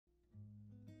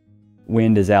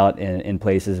Wind is out in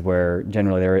places where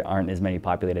generally there aren't as many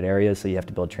populated areas, so you have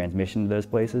to build transmission to those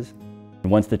places.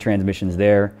 And once the transmission's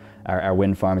there, our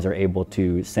wind farms are able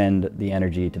to send the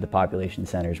energy to the population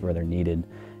centers where they're needed.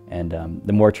 And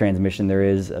the more transmission there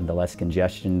is, the less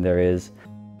congestion there is.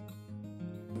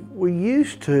 We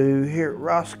used to, here at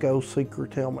Roscoe, see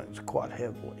curtailments quite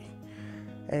heavily.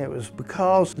 And it was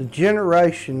because the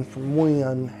generation from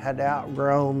wind had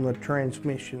outgrown the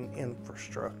transmission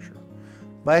infrastructure.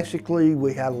 Basically,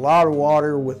 we had a lot of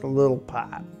water with a little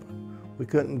pipe. We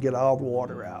couldn't get all the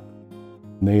water out.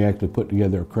 They actually put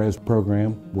together a CREZ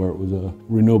program where it was a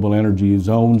renewable energy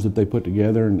zones that they put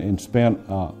together and spent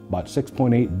about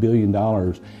 $6.8 billion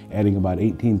adding about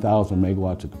 18,000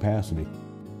 megawatts of capacity.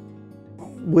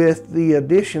 With the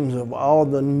additions of all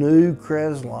the new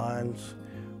CREZ lines,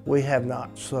 we have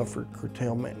not suffered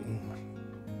curtailment in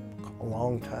a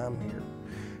long time here.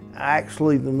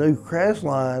 Actually, the new CREZ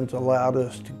lines allowed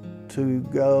us to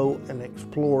go and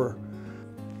explore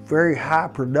very high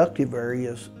productive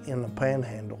areas in the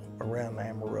Panhandle around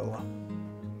Amarillo.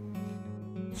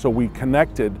 So we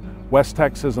connected West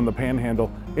Texas and the Panhandle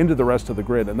into the rest of the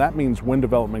grid, and that means wind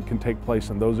development can take place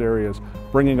in those areas,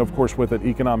 bringing, of course, with it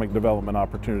economic development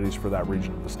opportunities for that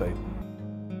region of the state.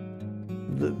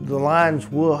 The lines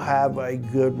will have a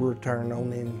good return on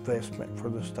the investment for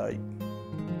the state.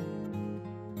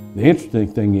 The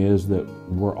interesting thing is that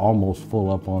we're almost full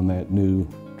up on that new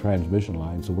transmission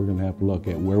line, so we're going to have to look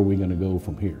at where we're going to go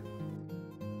from here.